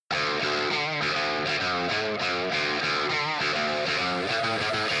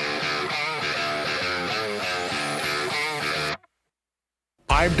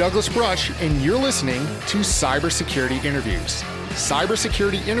I'm Douglas Brush, and you're listening to Cybersecurity Interviews.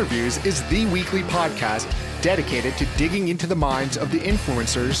 Cybersecurity Interviews is the weekly podcast dedicated to digging into the minds of the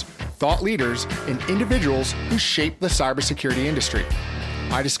influencers, thought leaders, and individuals who shape the cybersecurity industry.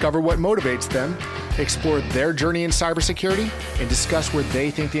 I discover what motivates them, explore their journey in cybersecurity, and discuss where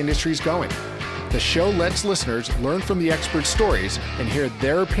they think the industry is going. The show lets listeners learn from the experts' stories and hear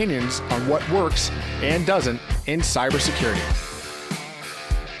their opinions on what works and doesn't in cybersecurity.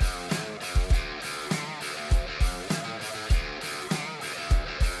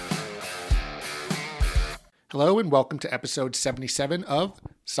 Hello and welcome to episode 77 of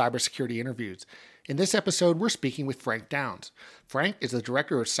Cybersecurity Interviews. In this episode, we're speaking with Frank Downs. Frank is the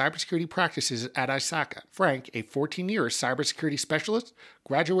Director of Cybersecurity Practices at ISACA. Frank, a 14-year cybersecurity specialist,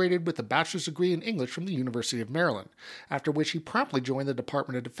 graduated with a bachelor's degree in English from the University of Maryland, after which he promptly joined the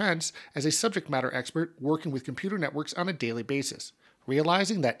Department of Defense as a subject matter expert working with computer networks on a daily basis.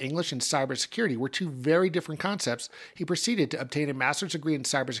 Realizing that English and cybersecurity were two very different concepts, he proceeded to obtain a master's degree in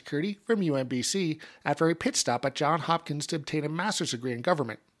cybersecurity from UMBC after a pit stop at Johns Hopkins to obtain a master's degree in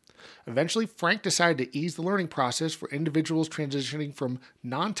government. Eventually, Frank decided to ease the learning process for individuals transitioning from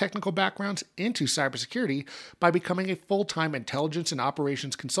non-technical backgrounds into cybersecurity by becoming a full-time intelligence and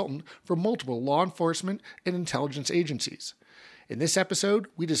operations consultant for multiple law enforcement and intelligence agencies. In this episode,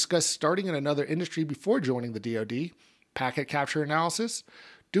 we discuss starting in another industry before joining the DoD, packet capture analysis,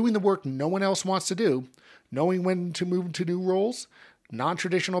 doing the work no one else wants to do, knowing when to move to new roles,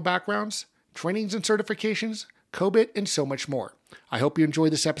 non-traditional backgrounds, trainings and certifications, COBIT, and so much more. I hope you enjoy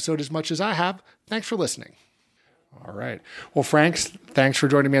this episode as much as I have. Thanks for listening. All right. Well, Frank, thanks for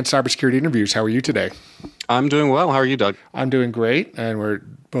joining me on Cybersecurity Interviews. How are you today? I'm doing well. How are you, Doug? I'm doing great. And we're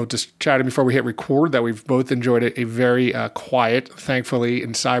both just chatting before we hit record that we've both enjoyed a very quiet, thankfully,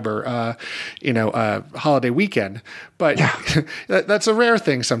 in cyber, holiday weekend. But yeah. That's a rare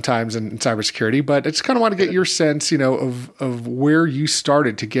thing sometimes in cybersecurity. But I just kind of want to get your sense, of where you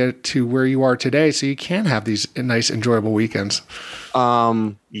started to get to where you are today, so you can have these nice, enjoyable weekends.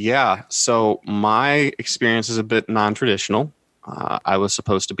 Yeah. So my experience is a bit non-traditional. I was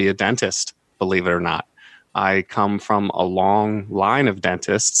supposed to be a dentist, believe it or not. I come from a long line of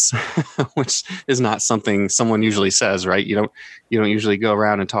dentists, which is not something someone usually says, right? You don't usually go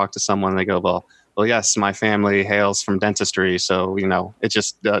around and talk to someone and they go, well, yes, my family hails from dentistry. So, it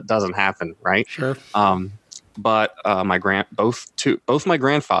just doesn't happen, right? Sure. But both my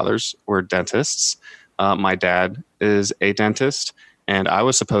grandfathers were dentists. My dad is a dentist, and I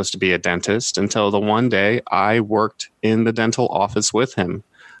was supposed to be a dentist until the one day I worked in the dental office with him.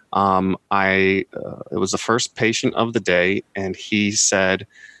 It was the first patient of the day, and he said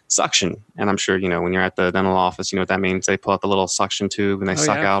suction. And I'm sure, when you're at the dental office, you know what that means. They pull out the little suction tube and they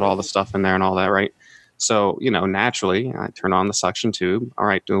suck out all the stuff in there and all that, right? So, naturally, I turn on the suction tube. All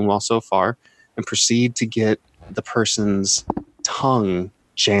right, doing well so far, and proceed to get the person's tongue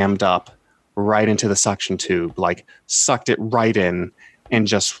jammed up right into the suction tube, like sucked it right in and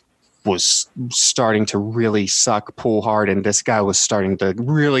just was starting to really pull hard. And this guy was starting to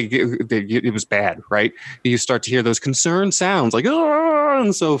really it was bad, right? You start to hear those concerned sounds like, oh,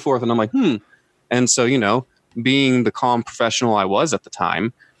 and so forth. And I'm like, And so, being the calm professional I was at the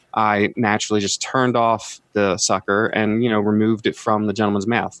time, I naturally just turned off the sucker and, removed it from the gentleman's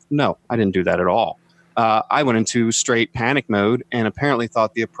mouth. No, I didn't do that at all. I went into straight panic mode and apparently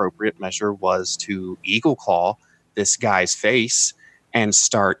thought the appropriate measure was to eagle claw this guy's face and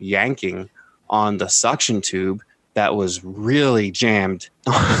start yanking on the suction tube that was really jammed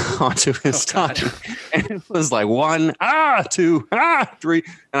onto his tongue. And it was like 1, 2, 3.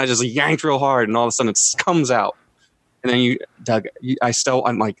 And I just yanked real hard, and all of a sudden it comes out. And then Doug, I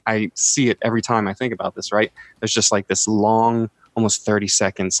see it every time I think about this, right? There's just like this long, almost 30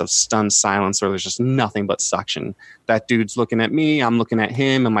 seconds of stunned silence where there's just nothing but suction. That dude's looking at me, I'm looking at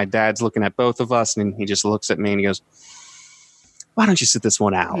him, and my dad's looking at both of us. And he just looks at me and he goes, why don't you sit this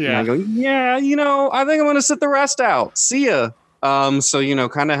one out? Yeah. And I go, I think I'm going to sit the rest out. See ya. So,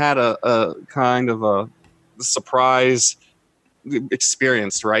 kind of had a kind of a surprise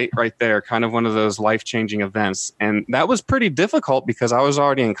experience right there, kind of one of those life-changing events. And that was pretty difficult because I was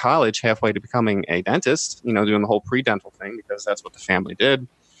already in college, halfway to becoming a dentist, doing the whole pre-dental thing because that's what the family did.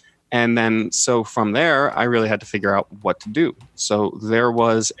 And then so from there, I really had to figure out what to do. So there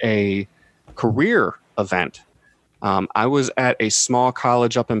was a career event. I was at a small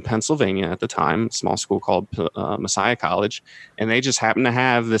college up in Pennsylvania at the time, a small school called Messiah College, and they just happened to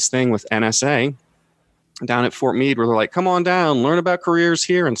have this thing with NSA down at Fort Meade where they're like, come on down, learn about careers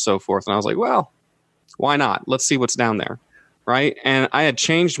here and so forth. And I was like, well, why not? Let's see what's down there, right? And I had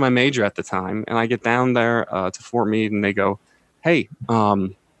changed my major at the time, and I get down there to Fort Meade, and they go, hey, well,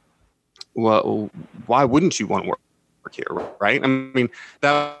 why wouldn't you want to work here, right? I mean,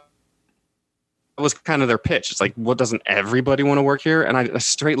 that was kind of their pitch. It's like, well, doesn't everybody want to work here? And I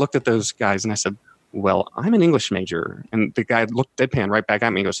straight looked at those guys and I said, well, I'm an English major. And the guy looked deadpan right back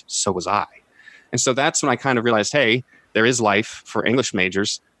at me and goes, so was I. And so that's when I kind of realized, hey, there is life for English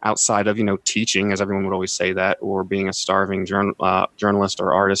majors outside of, teaching, as everyone would always say that, or being a starving journalist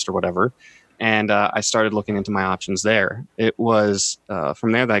or artist or whatever. And I started looking into my options there. It was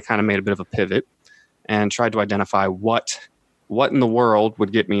from there that I kind of made a bit of a pivot and tried to identify what in the world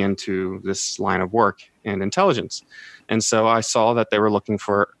would get me into this line of work and intelligence. And so I saw that they were looking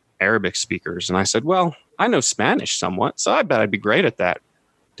for Arabic speakers. And I said, well, I know Spanish somewhat, so I bet I'd be great at that.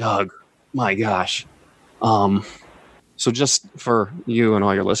 Doug, my gosh. So just for you and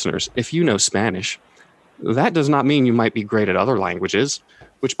all your listeners, if you know Spanish, that does not mean you might be great at other languages,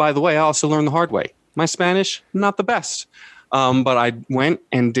 which, by the way, I also learned the hard way. My Spanish, not the best. But I went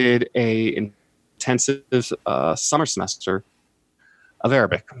and did a intensive summer semester of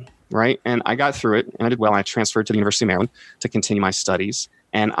Arabic, right? And I got through it, and I did well. I transferred to the University of Maryland to continue my studies,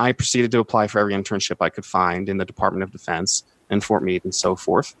 and I proceeded to apply for every internship I could find in the Department of Defense and Fort Meade and so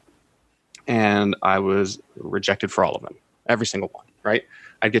forth. And I was rejected for all of them, every single one, right?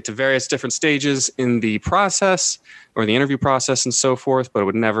 I'd get to various different stages in the process or the interview process and so forth, but I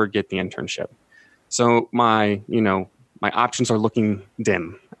would never get the internship. So my options are looking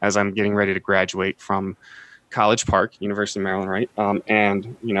dim as I'm getting ready to graduate from College Park, University of Maryland, right?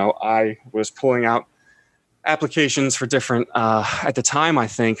 And I was pulling out applications for different, at the time, I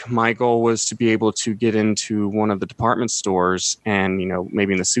think my goal was to be able to get into one of the department stores and,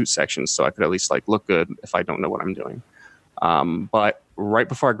 maybe in the suit section, so I could at least look good if I don't know what I'm doing. But right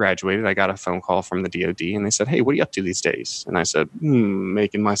before I graduated, I got a phone call from the DOD and they said, hey, what are you up to these days? And I said,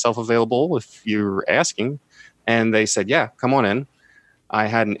 making myself available if you're asking. And they said, yeah, come on in. I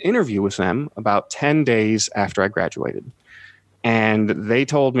had an interview with them about 10 days after I graduated. And they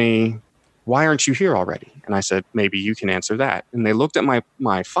told me, why aren't you here already? And I said, maybe you can answer that. And they looked at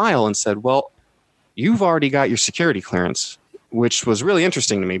my file and said, well, you've already got your security clearance, which was really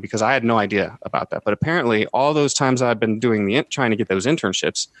interesting to me because I had no idea about that. But apparently all those times I've been doing trying to get those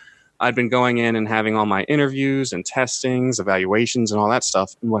internships, I'd been going in and having all my interviews and testings, evaluations, and all that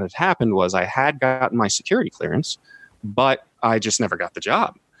stuff. And what had happened was I had gotten my security clearance, but I just never got the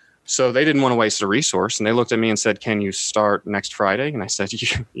job. So they didn't want to waste a resource. And they looked at me and said, can you start next Friday? And I said,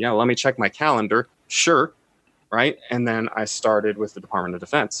 yeah, let me check my calendar. Sure. Right. And then I started with the Department of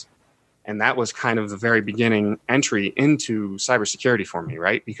Defense. And that was kind of the very beginning entry into cybersecurity for me,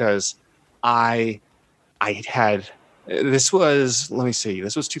 right? Because I had, this was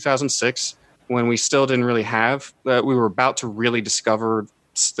 2006 when we still didn't really have, we were about to really discover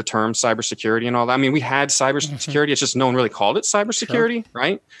the term cybersecurity and all that. I mean, we had cybersecurity, it's just no one really called it cybersecurity, sure.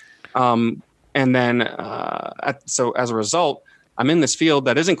 Right? And then, so as a result, I'm in this field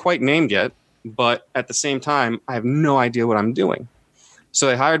that isn't quite named yet, but at the same time, I have no idea what I'm doing. So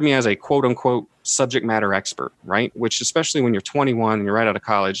they hired me as a quote unquote subject matter expert, right? Which, especially when you're 21 and you're right out of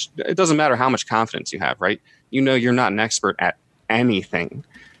college, it doesn't matter how much confidence you have, right? You're not an expert at anything.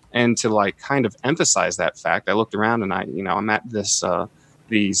 And to kind of emphasize that fact, I looked around and I'm at this, at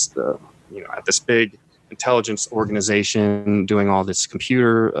this big intelligence organization doing all this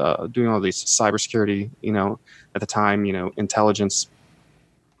computer, doing all these cybersecurity, at the time, intelligence.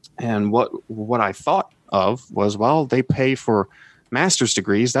 And what I thought of was, well, they pay for master's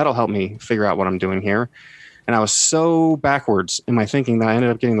degrees. That'll help me figure out what I'm doing here. And I was so backwards in my thinking that I ended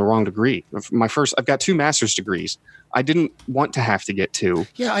up getting the wrong degree. I've got 2 master's degrees. I didn't want to have to get 2.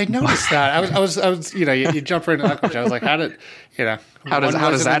 Yeah, I noticed that. I was, you jump right into that question. I was like, how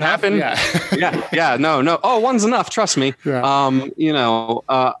does that happen? Yeah. No. Oh, one's enough. Trust me. Yeah.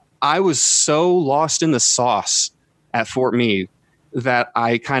 I was so lost in the sauce at Fort Meade that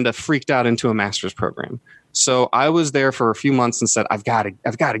I kind of freaked out into a master's program. So I was there for a few months and said, I've got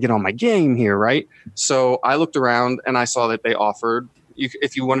to get on my game here, right? So I looked around and I saw that they offered,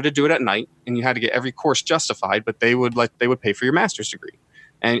 if you wanted to do it at night, and you had to get every course justified, but they would pay for your master's degree.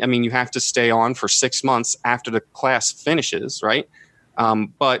 And I mean, you have to stay on for 6 months after the class finishes, right?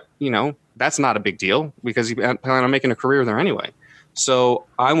 But that's not a big deal because you plan on making a career there anyway. So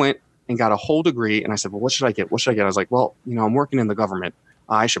I went and got a whole degree, and I said, well, what should I get? I was like, well, I'm working in the government.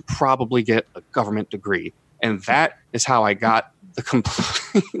 I should probably get a government degree. And that is how I got the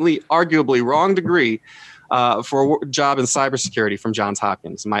completely, arguably wrong degree for a job in cybersecurity from Johns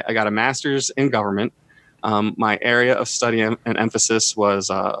Hopkins. I got a master's in government. My area of study and emphasis was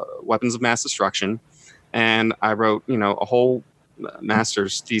weapons of mass destruction. And I wrote, a whole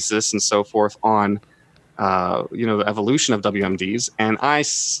master's thesis and so forth on the evolution of WMDs, and I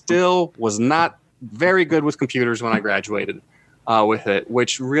still was not very good with computers when I graduated with it,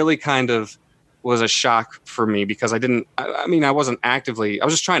 which really kind of was a shock for me because I wasn't actively, I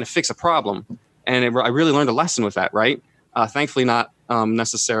was just trying to fix a problem, and I really learned a lesson with that, right? Thankfully not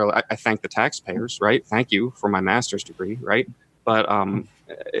necessarily, I thank the taxpayers, right? Thank you for my master's degree, right? But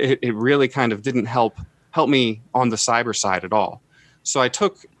it really kind of didn't help me on the cyber side at all. So I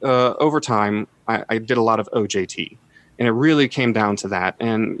took, over time, I did a lot of OJT, and it really came down to that.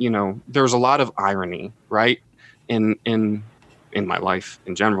 And, there was a lot of irony, right, in my life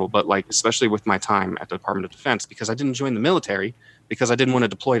in general, but like, especially with my time at the Department of Defense, because I didn't join the military because I didn't want to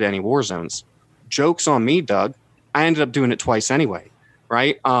deploy to any war zones. Joke's on me, Doug. I ended up doing it twice anyway,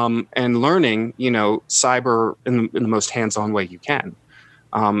 right? And learning, cyber in the most hands-on way you can,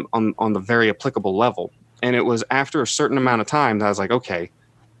 on the very applicable level. And it was after a certain amount of time that I was like, okay,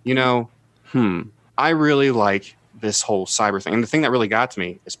 I really like this whole cyber thing. And the thing that really got to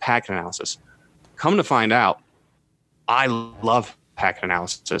me is packet analysis. Come to find out, I love packet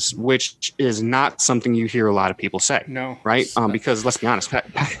analysis, which is not something you hear a lot of people say. No. Right? Because let's be honest,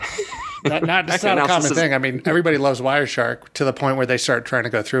 It's not a common thing. I mean, everybody loves Wireshark to the point where they start trying to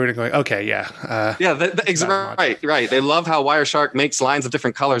go through it and going, okay, yeah. Right. They love how Wireshark makes lines of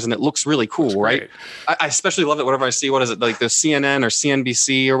different colors and it looks really cool, right? I especially love it whenever I see, what is it, like the CNN or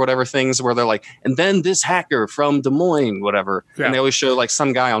CNBC or whatever things where they're like, and then this hacker from Des Moines, whatever. Yeah. And they always show like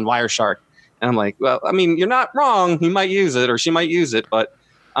some guy on Wireshark. And I'm like, well, I mean, you're not wrong. He might use it or she might use it. But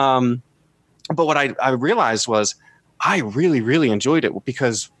what I realized was I really, really enjoyed it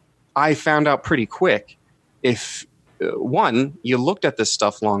because I found out pretty quick if, one, you looked at this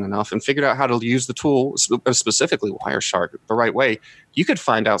stuff long enough and figured out how to use the tool, specifically Wireshark, the right way, you could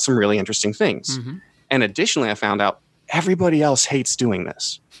find out some really interesting things. Mm-hmm. And additionally, I found out everybody else hates doing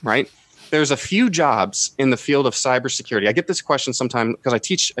this, right? There's a few jobs in the field of cybersecurity. I get this question sometimes because I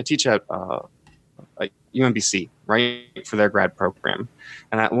teach at UMBC, right, for their grad program.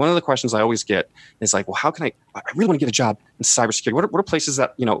 And one of the questions I always get is like, well, how can I really want to get a job in cybersecurity. What are places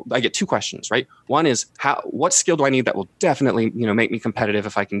that, I get two questions, right? One is what skill do I need that will definitely, make me competitive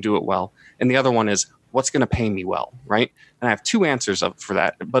if I can do it well? And the other one is what's going to pay me well, right? And I have two answers for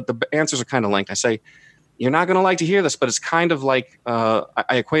that, but the answers are kind of linked. I say, you're not going to like to hear this, but it's kind of like I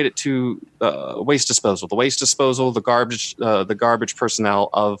equate it to waste disposal. The waste disposal, the garbage personnel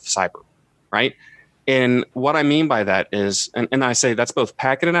of cyber, right? And what I mean by that is, and I say that's both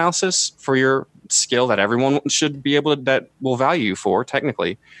packet analysis for your skill that everyone should be able to, that will value you for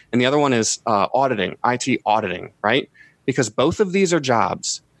technically, and the other one is auditing, IT auditing, right? Because both of these are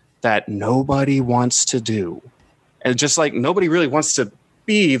jobs that nobody wants to do, and just like nobody really wants to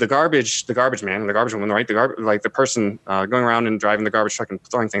be the garbage man, the garbage woman, right? Like the person going around and driving the garbage truck and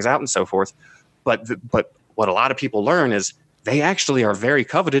throwing things out and so forth. But what a lot of people learn is they actually are very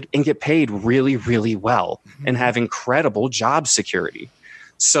coveted and get paid really, really well and have incredible job security.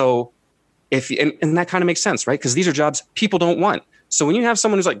 So and that kind of makes sense, right? Because these are jobs people don't want. So when you have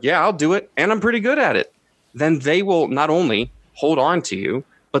someone who's like, yeah, I'll do it and I'm pretty good at it, then they will not only hold on to you,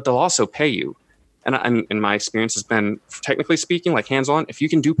 but they'll also pay you. And in my experience has been, technically speaking, like hands-on, if you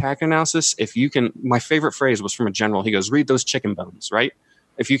can do packet analysis, my favorite phrase was from a general. He goes, read those chicken bones, right?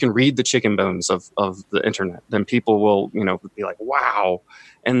 If you can read the chicken bones of the internet, then people will, be like, wow.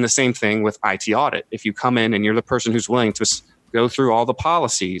 And the same thing with IT audit. If you come in and you're the person who's willing to go through all the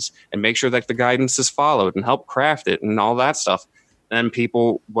policies and make sure that the guidance is followed and help craft it and all that stuff, then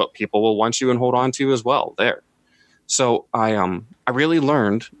people will want you and hold on to as well there. So I really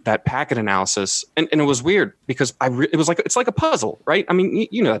learned that packet analysis, and it was weird because it's like a puzzle, right? I mean,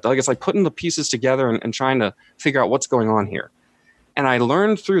 like it's like putting the pieces together and trying to figure out what's going on here. And I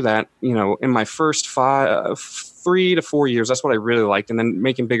learned through that, in my first 3 to 4 years, that's what I really liked, and then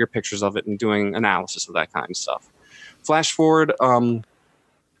making bigger pictures of it and doing analysis of that kind of stuff. Flash forward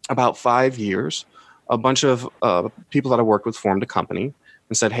about 5 years, a bunch of people that I worked with formed a company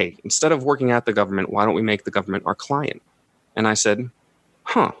and said, hey, instead of working at the government, why don't we make the government our client? And I said,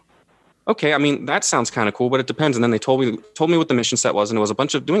 okay, I mean, that sounds kind of cool, but it depends. And then they told me what the mission set was, and it was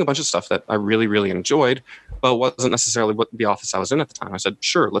doing a bunch of stuff that I really, really enjoyed, but wasn't necessarily what the office I was in at the time. I said,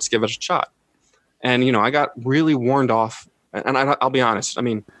 sure, let's give it a shot. And, I got really warned off. And I'll be honest, I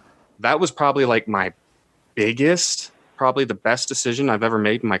mean, that was probably like my biggest, probably the best decision I've ever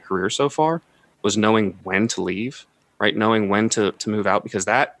made in my career so far, was knowing when to leave, right? Knowing when to move out, because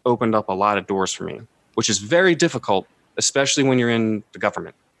that opened up a lot of doors for me, which is very difficult, especially when you're in the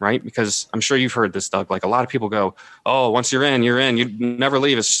government, right? Because I'm sure you've heard this, Doug, like a lot of people go, oh, once you're in, you never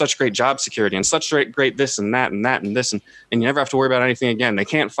leave. It's such great job security and such great this and that and that and this, and you never have to worry about anything again. They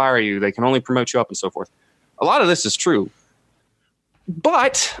can't fire you. They can only promote you up and so forth. a lot of this is true.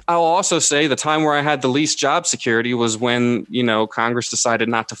 But I'll also say the time where I had the least job security was when, Congress decided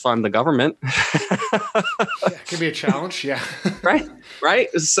not to fund the government. It can be a challenge. Yeah. Right.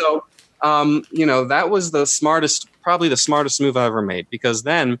 So, that was probably the smartest move I ever made, because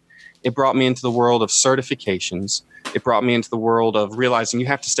then it brought me into the world of certifications. It brought me into the world of realizing you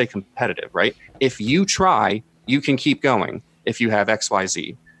have to stay competitive, right? If you try, you can keep going if you have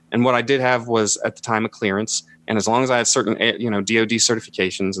XYZ. And what I did have was, at the time, a clearance. And as long as I had certain, DOD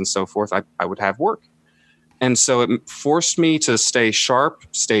certifications and so forth, I would have work. And so it forced me to stay sharp,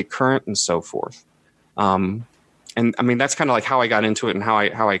 stay current, and so forth. And I mean, that's kind of like how I got into it and how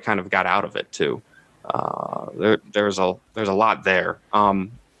I kind of got out of it too. There's a lot there.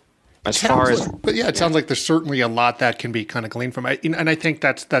 It sounds like there's certainly a lot that can be kind of gleaned from it. And I think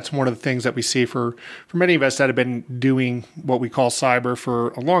that's one of the things that we see for many of us that have been doing what we call cyber for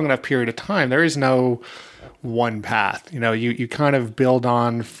a long enough period of time. There is no one path. You kind of build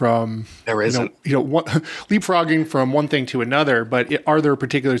on from leapfrogging from one thing to another. But are there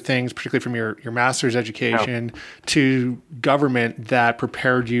particular things, particularly from your master's education to government, that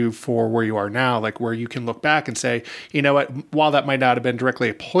prepared you for where you are now? Like where you can look back and say, you know what, while that might not have been directly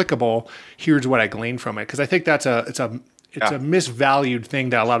applicable, here's what I gleaned from it. Because I think it's a misvalued thing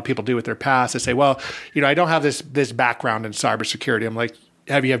that a lot of people do with their past. They say, well, I don't have this background in cybersecurity. I'm like,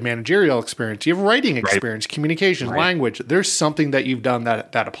 have managerial experience? Do you have writing experience, communication, language? There's something that you've done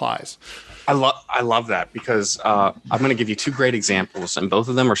that applies. I love that, because I'm going to give you two great examples, and both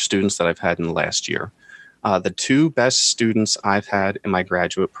of them are students that I've had in the last year. The two best students I've had in my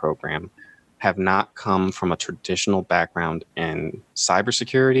graduate program have not come from a traditional background in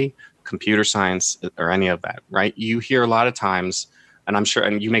cybersecurity, computer science, or any of that, right? You hear a lot of times, and I'm sure,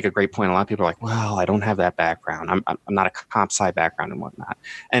 and you make a great point, a lot of people are like, well, I don't have that background. I'm not a comp sci background and whatnot.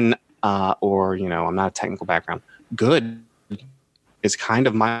 And, I'm not a technical background. Good is kind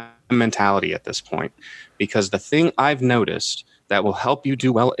of my mentality at this point, because the thing I've noticed that will help you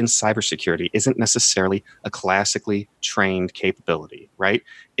do well in cybersecurity isn't necessarily a classically trained capability, right?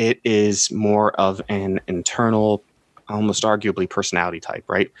 It is more of an internal, almost arguably personality type,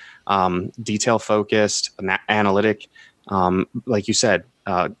 right? Detail focused, analytic. Like you said,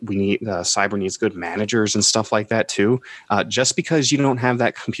 cyber needs good managers and stuff like that too. Just because you don't have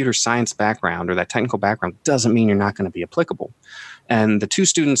that computer science background or that technical background doesn't mean you're not going to be applicable. And the two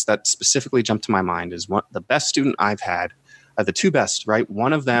students that specifically jump to my mind is the best student I've had, the two best, right?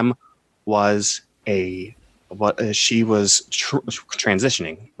 One of them was she was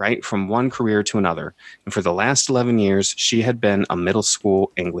transitioning, right, from one career to another. And for the last 11 years, she had been a middle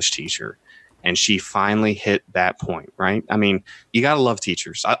school English teacher. And she finally hit that point, right? I mean, you got to love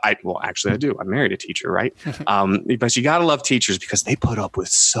teachers. Actually, I do. I married a teacher, right? But you got to love teachers because they put up with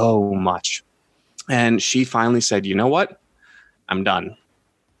so much. And she finally said, you know what? I'm done.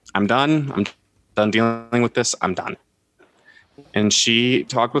 I'm done dealing with this. I'm done. And she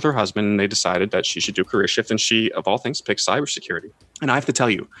talked with her husband, and they decided that she should do a career shift. And she, of all things, picked cybersecurity. And I have to tell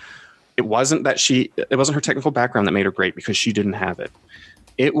you, it wasn't her technical background that made her great, because she didn't have it.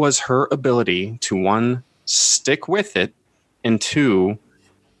 It was her ability to, one, stick with it, and two,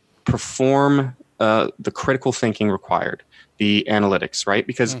 perform the critical thinking required, the analytics, right?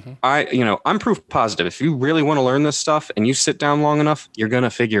 Because I'm proof positive. If you really want to learn this stuff and you sit down long enough, you're going to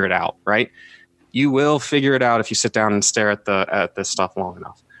figure it out, right? You will figure it out if you sit down and stare at this stuff long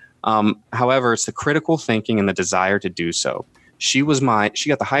enough. However, it's the critical thinking and the desire to do so. She got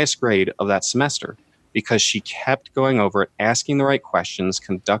the highest grade of that semester, because she kept going over it, asking the right questions,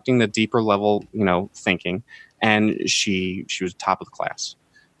 conducting the deeper level, thinking, and she was top of the class.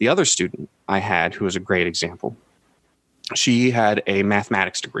 The other student I had, who was a great example, she had a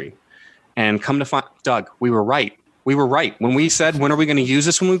mathematics degree. And come to find, Doug, we were right. We were right. When we said, when are we going to use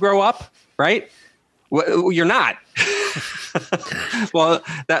this when we grow up, right? Well, you're not. Well,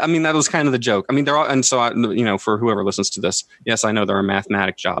 that was kind of the joke. I mean, they're all, and so, for whoever listens to this, yes, I know there are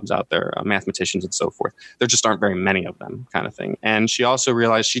mathematic jobs out there, mathematicians and so forth. There just aren't very many of them, kind of thing. And she also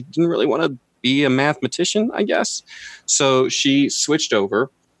realized she didn't really want to be a mathematician, I guess. So she switched over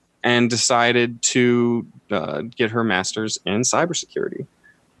and decided to get her master's in cybersecurity.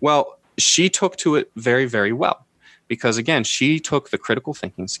 Well, she took to it very, very well, because again, she took the critical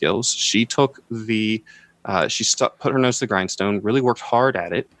thinking skills. She took put her nose to the grindstone, really worked hard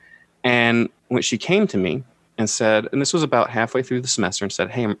at it. And when she came to me and said, and this was about halfway through the semester, and said,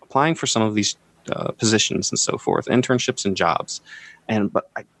 hey, I'm applying for some of these positions and so forth, internships and jobs. But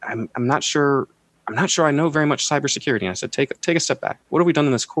I'm not sure I know very much cybersecurity. And I said, take a step back. What have we done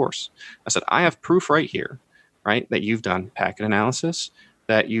in this course? I said, I have proof right here, right, that you've done packet analysis,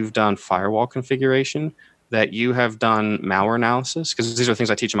 that you've done firewall configuration, that you have done malware analysis, because these are things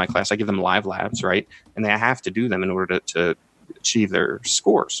I teach in my class. I give them live labs, right? And they have to do them in order to achieve their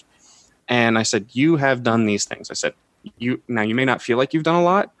scores. And I said, you have done these things. I said, you may not feel like you've done a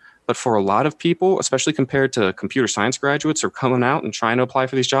lot, but for a lot of people, especially compared to computer science graduates who are coming out and trying to apply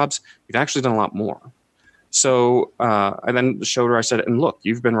for these jobs, you've actually done a lot more. So I then showed her, I said, and look,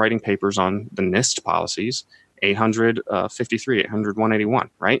 you've been writing papers on the NIST policies, 853, 800, 181,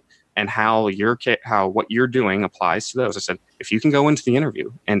 right? And how what you're doing applies to those. I said, if you can go into the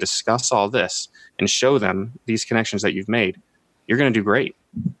interview and discuss all this and show them these connections that you've made, you're going to do great.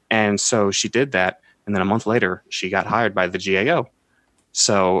 And so she did that. And then a month later, she got hired by the GAO.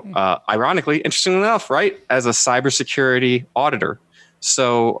 So ironically, interesting enough, right, as a cybersecurity auditor.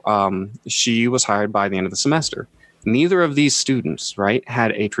 So she was hired by the end of the semester. Neither of these students, right,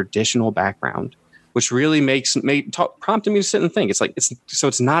 had a traditional background, which really prompted me to sit and think.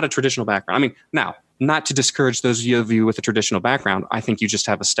 It's not a traditional background. I mean, now, not to discourage those of you with a traditional background. I think you just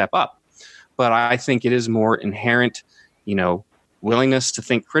have a step up. But I think it is more inherent, willingness to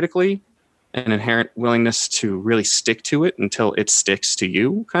think critically, an inherent willingness to really stick to it until it sticks to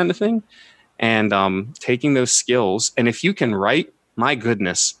you, kind of thing. And taking those skills. And if you can write, my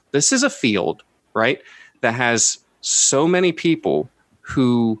goodness, this is a field, right, that has so many people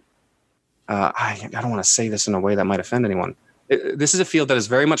who, I don't want to say this in a way that might offend anyone. This is a field that is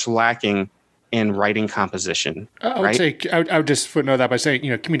very much lacking in writing composition. I would say, I would just footnote that by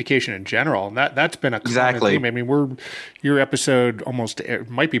saying, communication in general. And that's been a common theme. I mean, your episode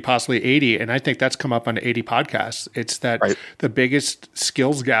might be possibly 80, and I think that's come up on 80 podcasts. It's that the biggest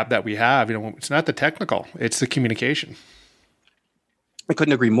skills gap that we have, it's not the technical, it's the communication. I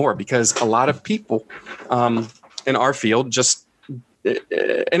couldn't agree more, because a lot of people in our field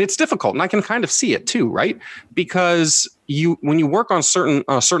and it's difficult, and I can kind of see it too, right? Because when you work on a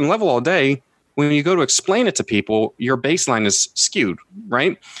certain level all day, when you go to explain it to people, your baseline is skewed,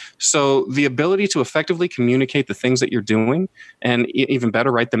 right? So the ability to effectively communicate the things that you're doing, and even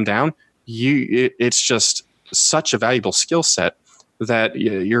better, write them down, it's just such a valuable skill set that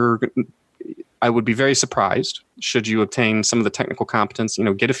I would be very surprised should you obtain some of the technical competence,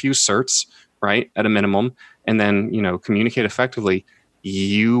 get a few certs, right, at a minimum, and then, communicate effectively,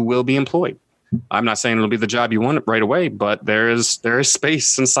 you will be employed. I'm not saying it'll be the job you want right away, but there is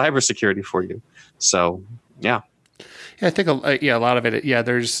space in cybersecurity for you. So, yeah. Yeah, I think a lot of it. Yeah,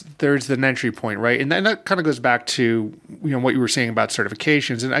 there's the entry point, right, and then that kind of goes back to what you were saying about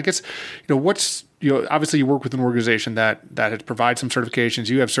certifications, and I guess obviously you work with an organization that has provided some certifications.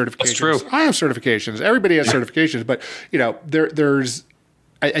 You have certifications. That's true. I have certifications. Everybody has certifications, but there's.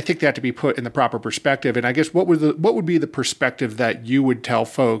 I think they have to be put in the proper perspective. And I guess what would be the perspective that you would tell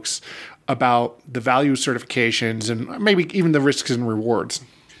folks about the value of certifications and maybe even the risks and rewards?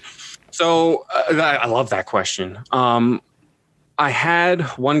 So I love that question. I had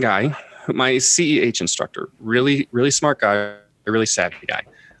one guy, my CEH instructor, really, really smart guy, a really savvy guy,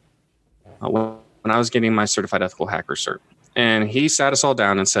 when I was getting my certified ethical hacker cert. And he sat us all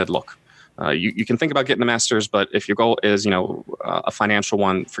down and said, look, you can think about getting a master's, but if your goal is, a financial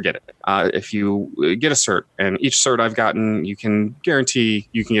one, forget it. If you get a cert, and each cert I've gotten, you can guarantee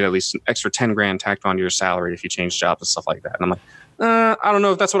you can get at least an extra 10 grand tacked onto your salary if you change jobs and stuff like that. And I'm like, I don't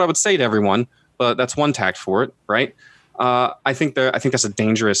know if that's what I would say to everyone, but that's one tact for it, right? I think that's a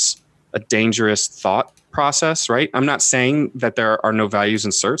dangerous thought process, right? I'm not saying that there are no values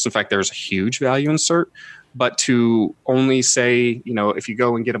in certs. In fact, there's a huge value in cert. But to only say, if you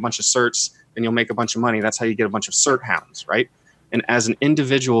go and get a bunch of certs, then you'll make a bunch of money. That's how you get a bunch of cert hounds, right? And as an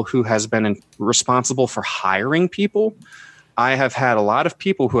individual who has been responsible for hiring people, I have had a lot of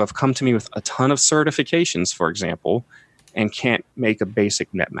people who have come to me with a ton of certifications, for example, and can't make a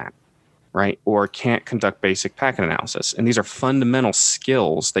basic netmap, right? Or can't conduct basic packet analysis. And these are fundamental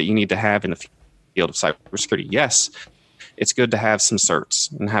skills that you need to have in the field of cybersecurity. Yes, it's good to have some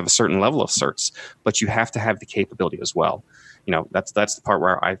certs and have a certain level of certs, but you have to have the capability as well. That's the part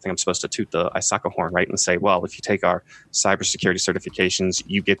where I think I'm supposed to toot the ISACA horn, right? And say, well, if you take our cybersecurity certifications,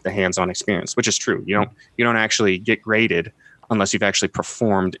 you get the hands-on experience, which is true. You don't actually get graded unless you've actually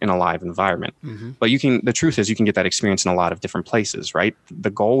performed in a live environment. Mm-hmm. But the truth is you can get that experience in a lot of different places, right? The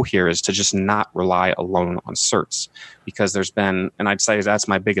goal here is to just not rely alone on certs, because there's been, and I'd say that's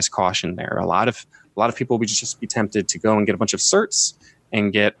my biggest caution there. A lot of people would just be tempted to go and get a bunch of certs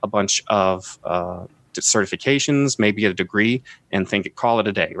and get a bunch of certifications, maybe a degree, and call it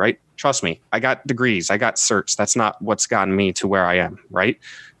a day, right? Trust me, I got degrees, I got certs. That's not what's gotten me to where I am, right?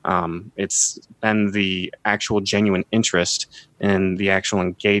 It's been the actual genuine interest in the actual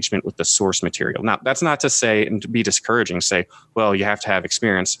engagement with the source material. Now, that's not to say and to be discouraging, say, well, you have to have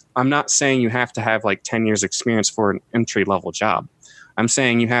experience. I'm not saying you have to have like 10 years experience for an entry level job. I'm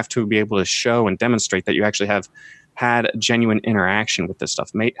saying you have to be able to show and demonstrate that you actually have had genuine interaction with this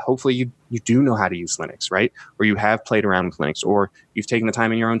stuff. Hopefully you do know how to use Linux, right? Or you have played around with Linux, or you've taken the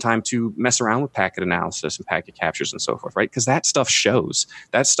time in your own time to mess around with packet analysis and packet captures and so forth, right? Because that stuff shows.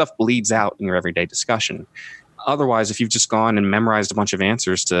 That stuff bleeds out in your everyday discussion. Otherwise, if you've just gone and memorized a bunch of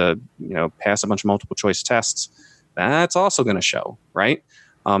answers to, pass a bunch of multiple choice tests, that's also going to show, right?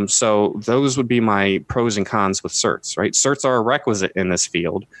 So those would be my pros and cons with certs, right? Certs are a requisite in this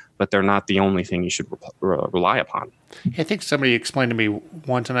field, but they're not the only thing you should rely upon. I think somebody explained to me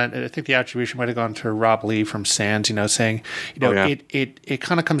once, and I think the attribution might have gone to Rob Lee from SANS, saying, it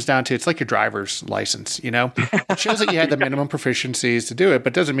kind of comes down to, it's like your driver's license, It shows that you had the minimum proficiencies to do it,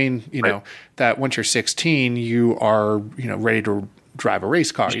 but doesn't mean, right. that once you're 16, you are, ready to drive a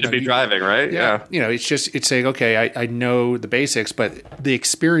race car. You should be driving, right? Yeah. It's saying, okay, I know the basics, but the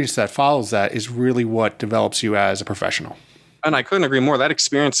experience that follows that is really what develops you as a professional. And I couldn't agree more. That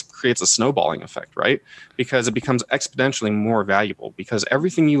experience creates a snowballing effect, right? Because it becomes exponentially more valuable, because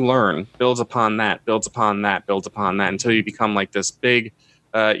everything you learn builds upon that, builds upon that, builds upon that, until you become like this big,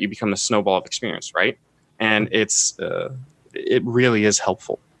 you become the snowball of experience, right? And it really is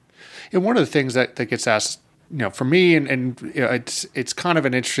helpful. And one of the things that gets asked, for me, and it's kind of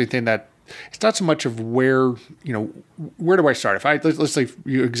an interesting thing that it's not so much of where do I start? Let's say, for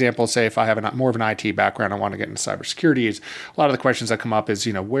example, say if I have more of an IT background, I want to get into cybersecurity. Is a lot of the questions that come up is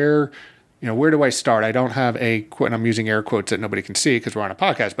where do I start? I don't have a quote, and I'm using air quotes that nobody can see because we're on a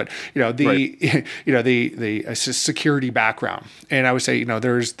podcast, but the security background. And I would say,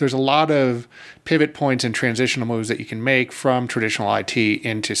 there's a lot of pivot points and transitional moves that you can make from traditional IT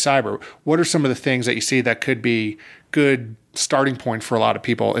into cyber. What are some of the things that you see that could be good starting point for a lot of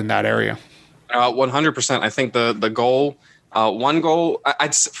people in that area? 100%. I think the goal, one goal,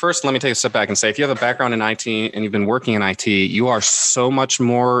 first, let me take a step back and say, if you have a background in IT and you've been working in IT, you are so much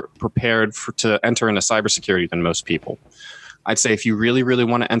more prepared to enter into cybersecurity than most people. I'd say if you really, really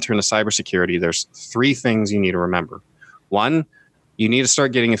want to enter into cybersecurity, there's 3 things you need to remember. One, you need to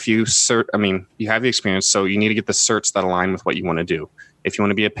start getting a few you have the experience, so you need to get the certs that align with what you want to do. If you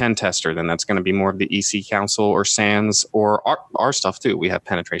want to be a pen tester, then that's going to be more of the EC Council or SANS or our stuff too. We have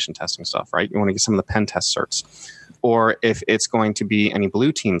penetration testing stuff, right? You want to get some of the pen test certs. Or if it's going to be any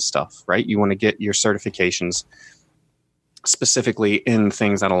blue team stuff, right? You want to get your certifications specifically in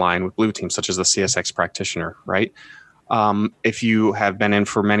things that align with blue team, such as the CSX practitioner, right? If you have been in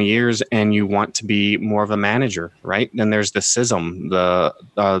for many years and you want to be more of a manager, right? Then there's the CISM, the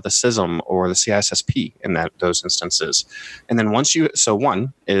CISM or the CISSP in those instances. And then one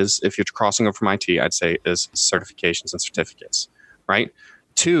is, if you're crossing over from IT, I'd say is certifications and certificates, right?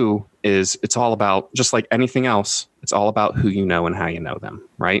 2 is, it's all about, just like anything else, it's all about who you know and how you know them,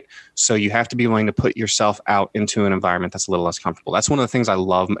 right? So you have to be willing to put yourself out into an environment that's a little less comfortable. That's one of the things I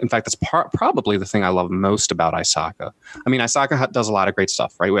love. In fact, that's probably the thing I love most about ISACA. I mean, ISACA does a lot of great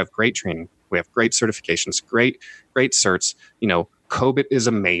stuff, right? We have great training. We have great certifications, great certs. COBIT is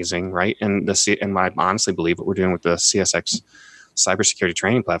amazing, right? And I honestly believe what we're doing with the CSX cybersecurity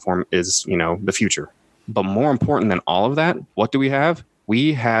training platform is, the future. But more important than all of that, what do we have?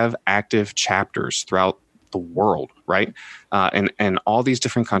 We have active chapters throughout the world, right? And all these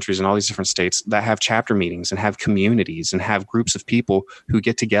different countries and all these different states that have chapter meetings and have communities and have groups of people who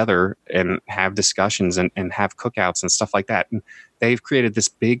get together and have discussions and have cookouts and stuff like that. And they've created this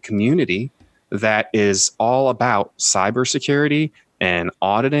big community that is all about cybersecurity and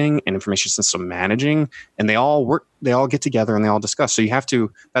auditing and information system managing, and they all get together and they all discuss. So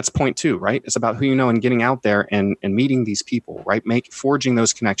that's point 2, right? It's about who you know and getting out there and meeting these people, right? Forging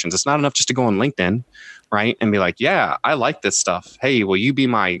those connections. It's not enough just to go on LinkedIn, right? And be like, yeah, I like this stuff. Hey, will you be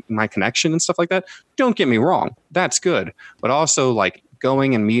my connection and stuff like that? Don't get me wrong. That's good. But also like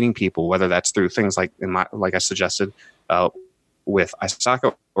going and meeting people, whether that's through things like I suggested with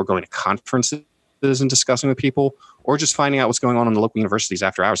ISACA, or going to conferences and discussing with people, or just finding out what's going on in the local universities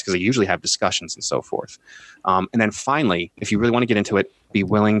after hours, because they usually have discussions and so forth. And then finally, if you really want to get into it, be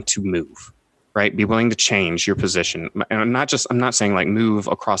willing to move, right? Be willing to change your position. And I'm not saying like move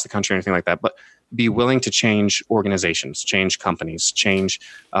across the country or anything like that, but be willing to change organizations, change companies, change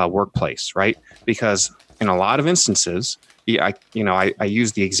workplace, right? Because in a lot of instances, I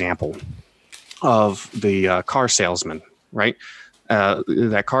use the example of the car salesman, right?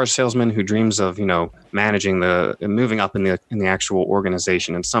 that car salesman who dreams of, managing moving up in the actual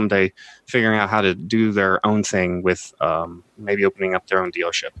organization and someday figuring out how to do their own thing with maybe opening up their own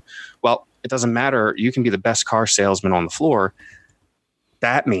dealership. Well, it doesn't matter. You can be the best car salesman on the floor.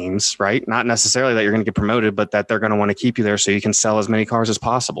 That means, right, not necessarily that you're going to get promoted, but that they're going to want to keep you there so you can sell as many cars as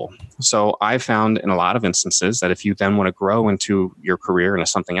possible. So I found in a lot of instances that if you then want to grow into your career into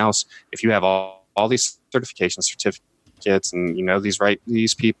something else, if you have all these certification certificates and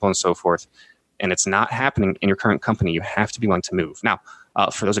these people and so forth, and it's not happening in your current company, you have to be willing to move. Now,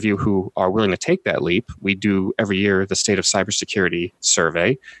 for those of you who are willing to take that leap, we do every year the State of Cybersecurity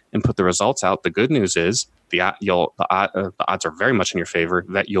survey and put the results out. The good news is the odds are very much in your favor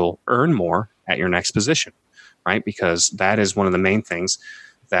that you'll earn more at your next position, right? Because that is one of the main things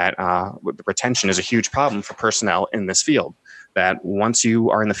that retention is a huge problem for personnel in this field. That once you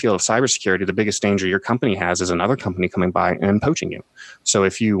are in the field of cybersecurity, the biggest danger your company has is another company coming by and poaching you. So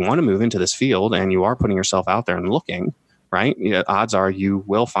if you want to move into this field and you are putting yourself out there and looking, right, odds are you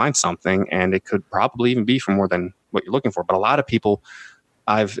will find something, and it could probably even be for more than what you're looking for. But a lot of people,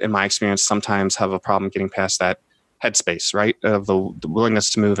 in my experience, sometimes have a problem getting past that headspace, right, of the willingness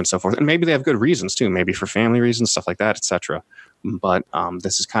to move and so forth. And maybe they have good reasons too, maybe for family reasons, stuff like that, etc. But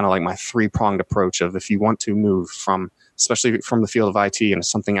this is kind of like my three-pronged approach of if you want to move especially from the field of IT into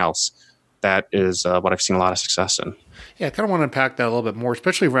something else, that is what I've seen a lot of success in. Yeah, I kind of want to unpack that a little bit more,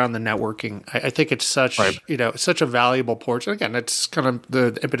 especially around the networking. I think it's such, such a valuable portion. Again, that's kind of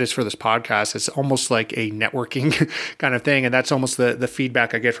the impetus for this podcast. It's almost like a networking kind of thing, and that's almost the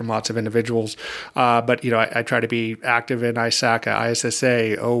feedback I get from lots of individuals. But I try to be active in ISACA,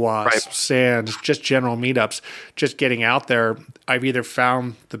 ISSA, OWASP, SANS, just general meetups. Just getting out there, I've either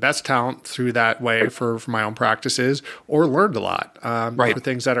found the best talent through that way for my own practices, or learned a lot for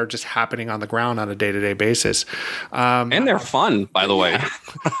things that are just happening on the ground on a day-to-day basis. And they're fun, by the way.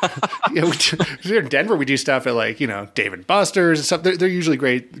 Here in Denver, we do stuff at Dave & Buster's and stuff. They're usually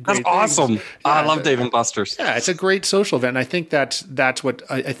great. That's awesome. Yeah, I love Dave & Buster's. Yeah, it's a great social event. And I think that's what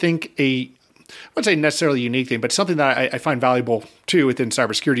I think I wouldn't say necessarily a unique thing, but something that I find valuable too within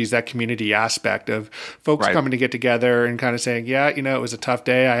cybersecurity is that community aspect of folks coming to get together and kind of saying, it was a tough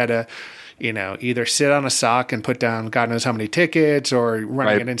day. I had to either sit on a SOC and put down God knows how many tickets, or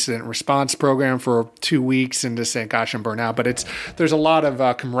running an incident response program for 2 weeks and just saying, gosh, I'm burnt out. But there's a lot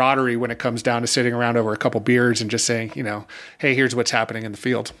of camaraderie when it comes down to sitting around over a couple beers and just saying, hey, here's what's happening in the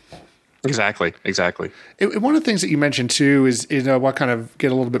field. Exactly. One of the things that you mentioned too is what kind of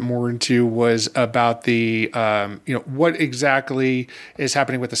get a little bit more into was about the what exactly is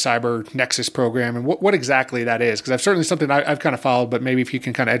happening with the Cyber Nexus program and what exactly that is, because I've certainly something I've kind of followed, but maybe if you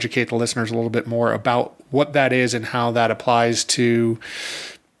can kind of educate the listeners a little bit more about what that is and how that applies to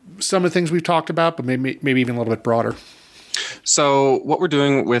some of the things we've talked about, but maybe even a little bit broader. So what we're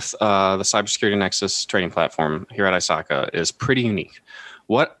doing with the Cybersecurity Nexus training platform here at ISACA is pretty unique.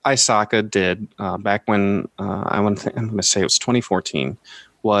 What ISACA did back when I'm going to say it was 2014,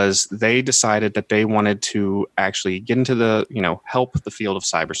 was they decided that they wanted to actually get into help the field of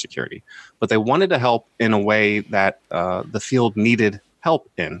cybersecurity, but they wanted to help in a way that the field needed help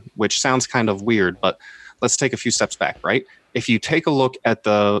in, which sounds kind of weird, but let's take a few steps back, right? If you take a look at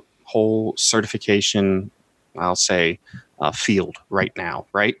the whole certification, I'll say, field right now,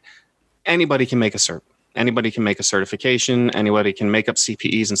 right? Anybody can make a cert. Anybody can make a certification. Anybody can make up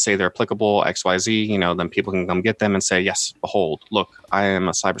CPEs and say they're applicable, XYZ, then people can come get them and say, yes, behold, look, I am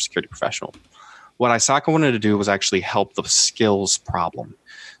a cybersecurity professional. What ISACA wanted to do was actually help the skills problem.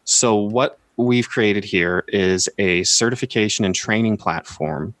 So what we've created here is a certification and training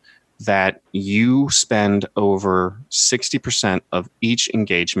platform that you spend over 60% of each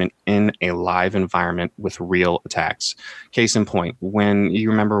engagement in a live environment with real attacks. Case in point, when you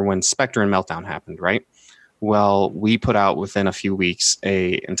remember when Spectre and Meltdown happened, right? Well, we put out within a few weeks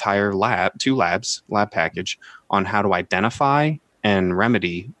a entire lab package on how to identify and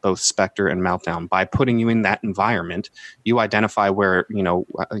remedy both Spectre and Meltdown. By putting you in that environment, you identify where,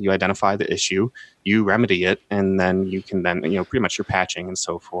 you identify the issue, you remedy it, and then you can pretty much your patching and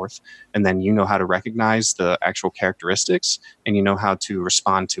so forth. And then you know how to recognize the actual characteristics and you know how to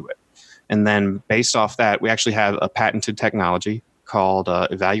respond to it. And then based off that, we actually have a patented technology called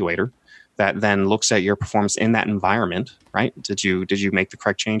Evaluator that then looks at your performance in that environment, right? Did you make the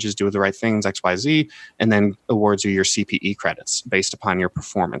correct changes, do the right things, XYZ, and then awards you your CPE credits based upon your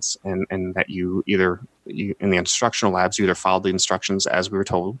performance, and that you in the instructional labs, you either followed the instructions as we were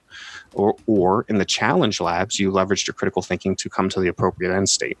told, or in the challenge labs, you leveraged your critical thinking to come to the appropriate end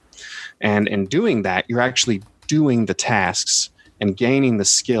state. And in doing that, you're actually doing the tasks and gaining the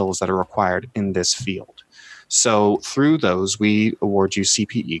skills that are required in this field. So through those, we award you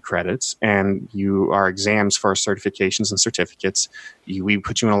CPE credits, and our exams for our certifications and certificates, we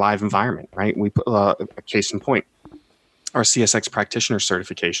put you in a live environment, right? We put a case in point. Our CSX practitioner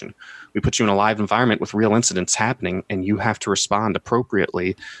certification. We put you in a live environment with real incidents happening, and you have to respond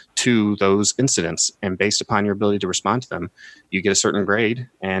appropriately to those incidents. And based upon your ability to respond to them, you get a certain grade.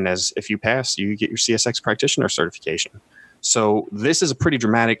 And if you pass, you get your CSX practitioner certification. So this is a pretty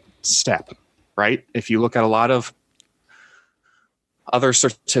dramatic step, right? If you look at a lot of other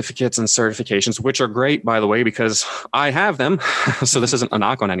certificates and certifications, which are great, by the way, because I have them. So this isn't a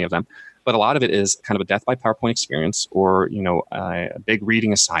knock on any of them. But a lot of it is kind of a death by PowerPoint experience, or a big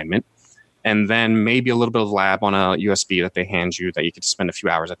reading assignment, and then maybe a little bit of lab on a USB that they hand you that you could spend a few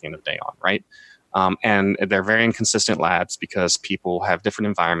hours at the end of the day on, right? And they're very inconsistent labs because people have different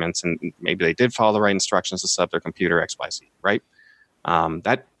environments, and maybe they did follow the right instructions to set up their computer XYZ, right?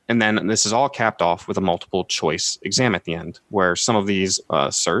 And then this is all capped off with a multiple choice exam at the end, where some of these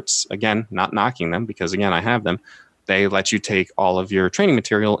certs, again, not knocking them because, again, I have them, they let you take all of your training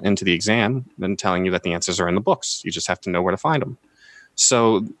material into the exam and telling you that the answers are in the books. You just have to know where to find them.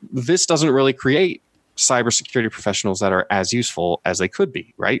 So this doesn't really create cybersecurity professionals that are as useful as they could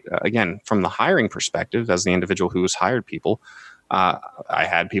be, right? Again, from the hiring perspective, as the individual who's hired people, I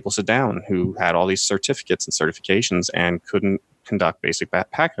had people sit down who had all these certificates and certifications and couldn't conduct basic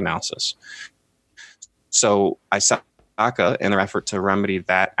packet analysis. So ISACA, in their effort to remedy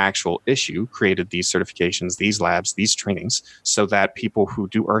that actual issue, created these certifications, these labs, these trainings, so that people who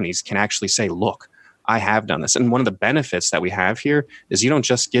do earn these can actually say, look, I have done this. And one of the benefits that we have here is you don't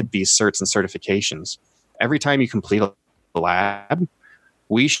just get these certs and certifications. Every time you complete a lab,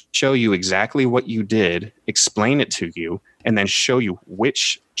 we show you exactly what you did, explain it to you, and then show you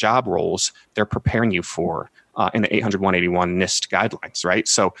which job roles they're preparing you for in the 800-181 NIST guidelines, right?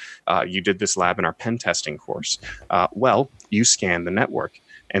 So you did this lab in our pen testing course. You scanned the network,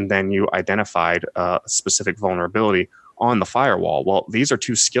 and then you identified a specific vulnerability on the firewall. Well, these are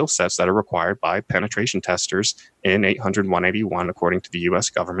two skill sets that are required by penetration testers in 800-181 according to the U.S.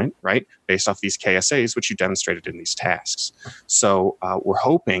 government, right? Based off these KSAs, which you demonstrated in these tasks. So we're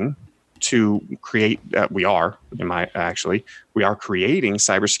hoping to create, we are creating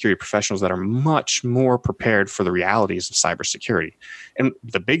cybersecurity professionals that are much more prepared for the realities of cybersecurity. And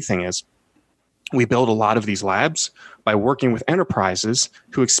the big thing is, we build a lot of these labs by working with enterprises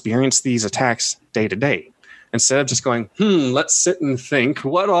who experience these attacks day to day. Instead of just going, let's sit and think,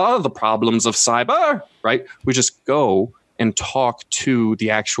 what are the problems of cyber, right? We just go and talk to the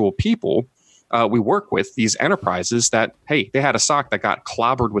actual people. We work with these enterprises that, hey, they had a SOC that got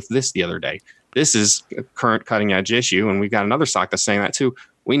clobbered with this the other day. This is a current cutting edge issue. And we've got another SOC that's saying that too.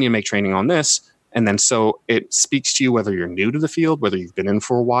 We need to make training on this. And then so it speaks to you whether you're new to the field, whether you've been in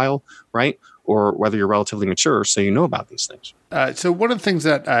for a while, right? Or whether you're relatively mature, so you know about these things. So one of the things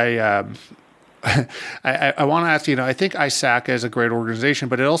that I want to ask you, I think ISACA is a great organization,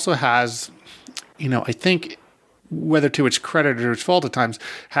 but it also has, I think, whether to its credit or its fault at times,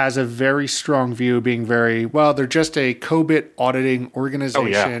 has a very strong view of being they're just a COBIT auditing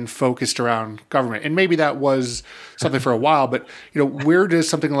organization focused around government. And maybe that was something for a while, but, where does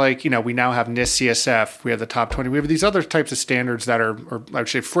something like, we now have NIST CSF, we have the top 20, we have these other types of standards that are, or I would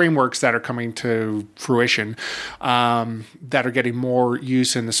say frameworks that are coming to fruition, that are getting more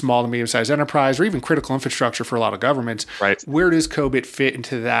use in the small to medium-sized enterprise or even critical infrastructure for a lot of governments. Right. Where does COBIT fit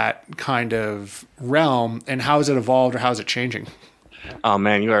into that kind of realm, and how has it evolved, or how is it changing? Oh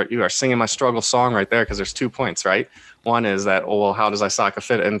man, you are singing my struggle song right there, because there's 2 points, right? One is that, how does ISACA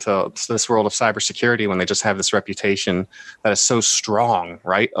fit into this world of cybersecurity when they just have this reputation that is so strong,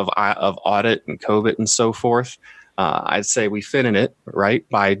 right? Of audit and COBIT and so forth. I'd say we fit in it, right,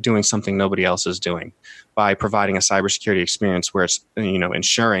 by doing something nobody else is doing, by providing a cybersecurity experience where it's,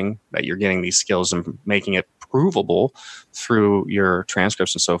 ensuring that you're getting these skills and making it provable through your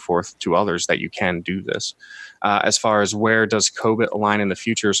transcripts and so forth to others that you can do this. As far as where does COBIT align in the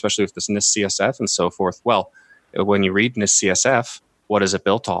future, especially with this NIST CSF and so forth, well, when you read NIST CSF, what is it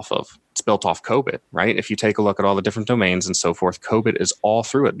built off of? It's built off COBIT, right? If you take a look at all the different domains and so forth, COBIT is all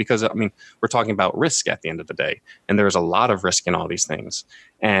through it, because, we're talking about risk at the end of the day, and there's a lot of risk in all these things.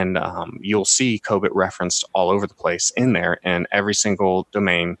 And you'll see COBIT referenced all over the place in there, and every single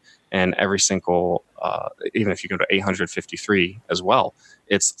domain and every single, even if you go to 853 as well,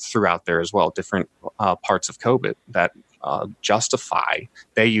 it's throughout there as well, different parts of COBIT that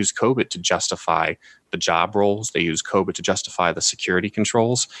they use COBIT to justify the job roles. They use COBIT to justify the security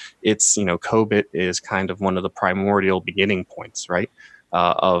controls. It's, COBIT is kind of one of the primordial beginning points, right?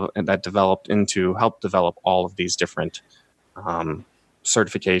 That helped develop all of these different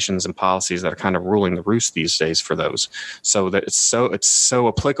certifications and policies that are kind of ruling the roost these days for those. So that it's so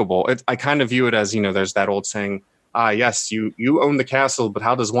applicable. I kind of view it as, there's that old saying, yes, you own the castle, but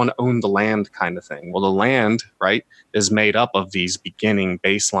how does one own the land kind of thing? Well, the land, right, is made up of these beginning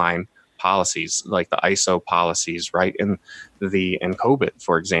baseline policies, like the ISO policies, right? And COBIT,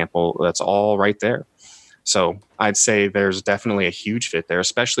 for example, that's all right there. So I'd say there's definitely a huge fit there,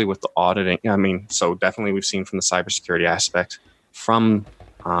 especially with the auditing. So definitely we've seen from the cybersecurity aspect, from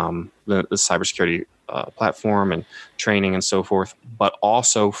the cybersecurity platform and training and so forth, but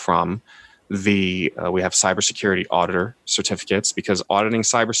also from we have cybersecurity auditor certificates, because auditing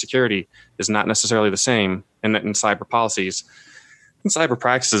cybersecurity is not necessarily the same in cyber policies. And cyber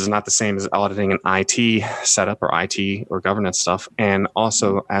practices is not the same as auditing an IT setup or IT or governance stuff. And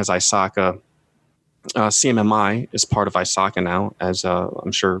also, as ISACA, CMMI is part of ISACA now, as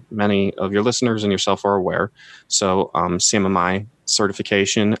I'm sure many of your listeners and yourself are aware. So CMMI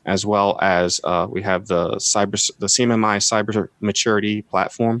certification, as well as we have the CMMI Cyber Maturity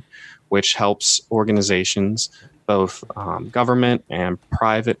Platform, which helps organizations, both government and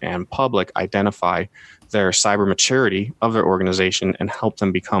private and public, identify their cyber maturity of their organization and help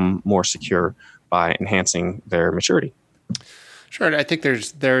them become more secure by enhancing their maturity. Sure. I think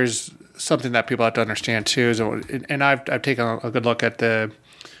there's something that people have to understand too, and I've taken a good look at the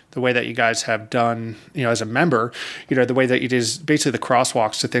way that you guys have done, as a member, the way that it is basically the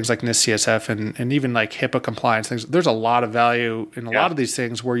crosswalks to things like NIST CSF and even like HIPAA compliance things. There's a lot of value in a lot of these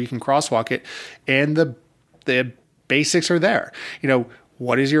things where you can crosswalk it, and the basics are there.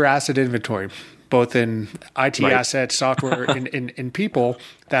 What is your asset inventory, both in IT assets, software, and people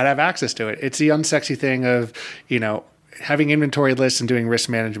that have access to it. It's the unsexy thing of, having inventory lists and doing risk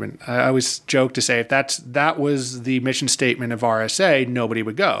management. I always joke to say if that was the mission statement of RSA, nobody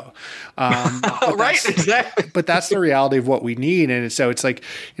would go. Right, exactly. But that's the reality of what we need. And so it's like,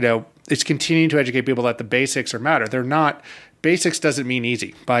 it's continuing to educate people that the basics are matter. They're not. Basics doesn't mean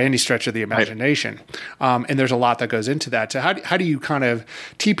easy by any stretch of the imagination. Right. And there's a lot that goes into that. So how do you kind of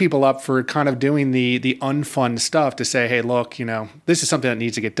tee people up for kind of doing the unfun stuff to say, hey, look, this is something that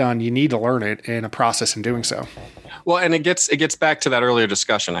needs to get done. You need to learn it in a process in doing so. Well, and it gets back to that earlier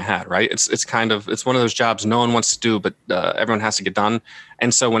discussion I had, right? It's one of those jobs no one wants to do, but everyone has to get done.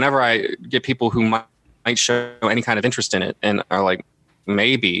 And so whenever I get people who might show any kind of interest in it and are like,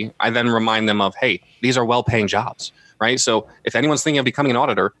 maybe, I then remind them of, hey, these are well-paying jobs. Right. So if anyone's thinking of becoming an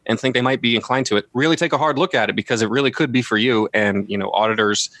auditor and think they might be inclined to it, really take a hard look at it, because it really could be for you. And,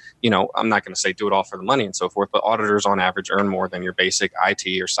 auditors, I'm not going to say do it all for the money and so forth, but auditors on average earn more than your basic IT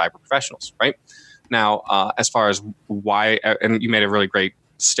or cyber professionals. Right. Now, as far as why, and you made a really great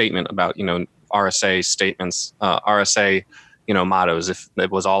statement about, RSA statements, RSA, mottos. If it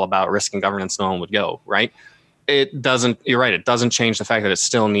was all about risk and governance, no one would go. Right. You're right. It doesn't change the fact that it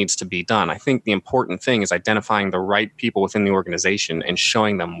still needs to be done. I think the important thing is identifying the right people within the organization and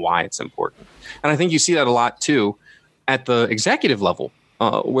showing them why it's important. And I think you see that a lot too at the executive level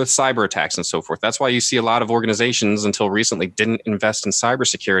with cyber attacks and so forth. That's why you see a lot of organizations until recently didn't invest in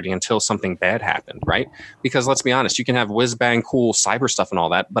cybersecurity until something bad happened, right? Because let's be honest, you can have whiz bang cool cyber stuff and all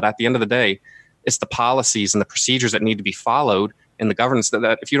that, but at the end of the day, it's the policies and the procedures that need to be followed in the governance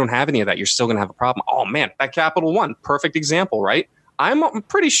that if you don't have any of that, you're still going to have a problem. Oh man, that Capital One, perfect example, right? I'm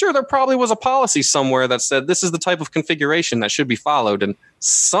pretty sure there probably was a policy somewhere that said this is the type of configuration that should be followed, and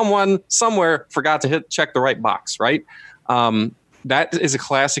someone somewhere forgot to check the right box, right? That is a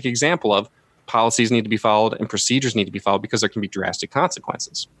classic example of policies need to be followed and procedures need to be followed because there can be drastic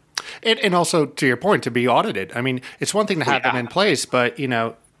consequences. And also, to your point, to be audited. I mean, it's one thing to have them in place, but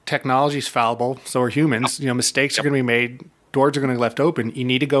technology is fallible, so are humans. Mistakes are going to be made. Doors are going to be left open. You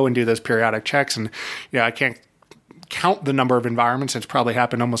need to go and do those periodic checks. And I can't count the number of environments. It's probably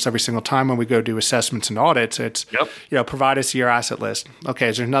happened almost every single time when we go do assessments and audits. It's, provide us your asset list. Okay,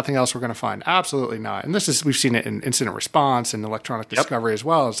 is there nothing else we're going to find? Absolutely not. And we've seen it in incident response and electronic discovery as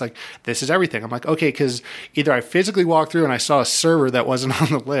well. It's like, this is everything. I'm like, okay, because either I physically walked through and I saw a server that wasn't on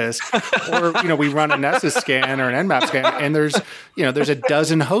the list, or, we run a Nessus scan or an Nmap scan, and there's a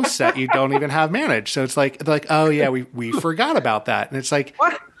dozen hosts that you don't even have managed. So it's like, oh yeah, we forgot about that. And it's like,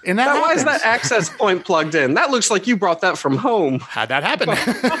 what? And why is that access point plugged in? That looks like you brought that from home. How'd that happen?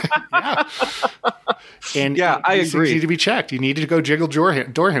 And I agree. Need to be checked. You need to go jiggle door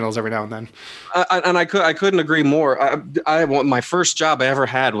handles every now and then. And I couldn't agree more. My first job I ever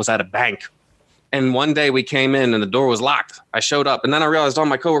had was at a bank. And one day we came in and the door was locked. I showed up and then I realized all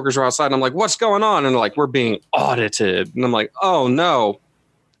my coworkers were outside. And I'm like, what's going on? And they're like, we're being audited. And I'm like, oh no,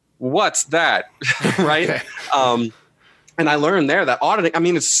 what's that? Right. Okay. And I learned there that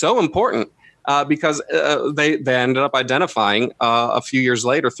auditing, it's so important because they ended up identifying a few years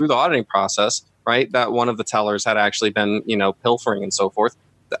later through the auditing process, right, that one of the tellers had actually been, pilfering and so forth.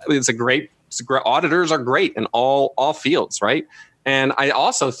 Auditors are great in all fields, right? And I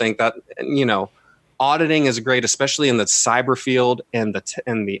also think that, auditing is great, especially in the cyber field and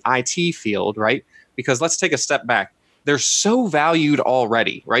the IT field, right? Because let's take a step back. They're so valued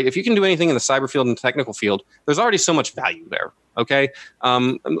already, right? If you can do anything in the cyber field and technical field, there's already so much value there. Okay.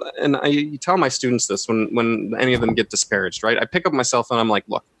 And I tell my students this when any of them get disparaged, right? I pick up my cell phone. I'm like,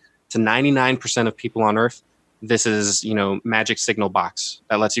 look, to 99% of people on Earth, this is, magic signal box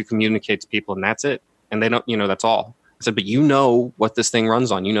that lets you communicate to people, and that's it. And they don't, that's all. I said, but what this thing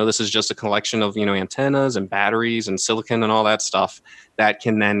runs on. This is just a collection of, antennas and batteries and silicon and all that stuff that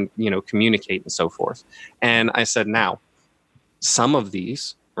can then, communicate and so forth. And I said, now, some of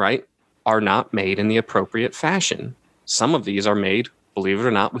these, right, are not made in the appropriate fashion. Some of these are made, believe it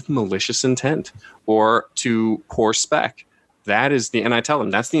or not, with malicious intent or to poor spec. And I tell them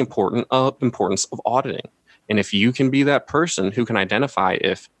that's the importance of auditing. And if you can be that person who can identify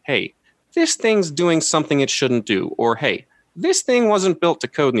if, hey, this thing's doing something it shouldn't do, or hey, this thing wasn't built to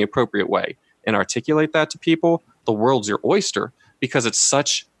code in the appropriate way, and articulate that to people, the world's your oyster, because it's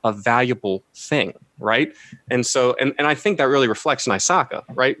such a valuable thing, right? And so, and I think that really reflects in ISACA,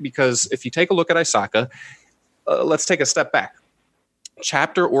 right? Because if you take a look at ISACA, let's take a step back.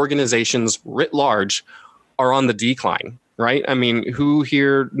 Chapter organizations writ large are on the decline, right? I mean, who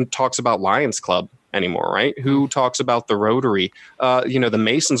here talks about Lions Club anymore, right? Who talks about the Rotary? The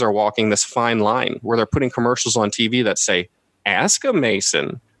Masons are walking this fine line where they're putting commercials on TV that say, ask a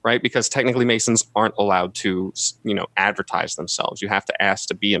Mason, right? Because technically Masons aren't allowed to, advertise themselves. You have to ask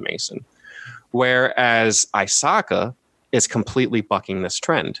to be a Mason. Whereas ISACA is completely bucking this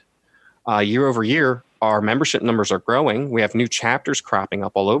trend. Year over year, our membership numbers are growing. We have new chapters cropping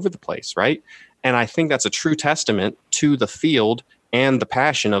up all over the place, right? And I think that's a true testament to the field and the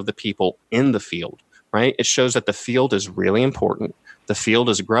passion of the people in the field, right? It shows that the field is really important. The field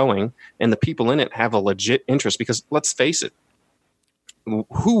is growing, and the people in it have a legit interest because let's face it,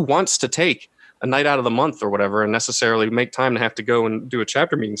 who wants to take a night out of the month or whatever and necessarily make time to have to go and do a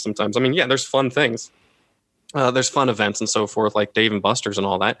chapter meeting sometimes? I mean, yeah, there's fun things. There's fun events and so forth, like Dave and Buster's and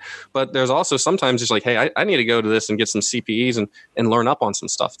all that. But there's also sometimes it's like, hey, I need to go to this and get some CPEs and learn up on some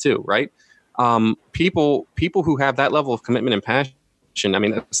stuff too, right? People who have that level of commitment and passion, I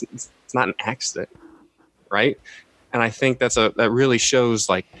mean, it's not an accident, right? And I think that really shows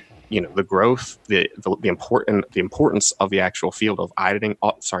like, the growth, the importance of the actual field of auditing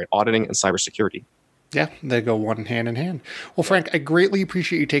and cybersecurity. Yeah, they go one hand in hand. Well, Frank, I greatly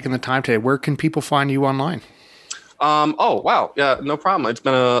appreciate you taking the time today. Where can people find you online? Oh, wow. Yeah, no problem. It's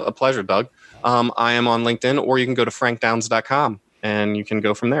been a pleasure, Doug. I am on LinkedIn, or you can go to frankdowns.com and you can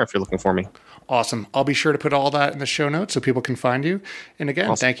go from there if you're looking for me. Awesome. I'll be sure to put all that in the show notes so people can find you. And again,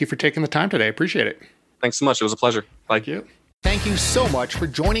 awesome. Thank you for taking the time today. I appreciate it. Thanks so much. It was a pleasure. Thank you. Thank you so much for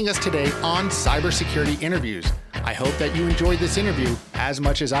joining us today on Cybersecurity Interviews. I hope that you enjoyed this interview as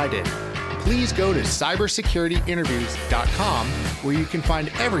much as I did. Please go to cybersecurityinterviews.com where you can find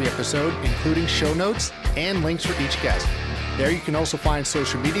every episode, including show notes and links for each guest. There you can also find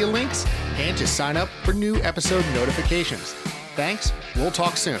social media links and to sign up for new episode notifications. Thanks. We'll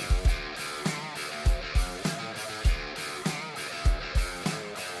talk soon.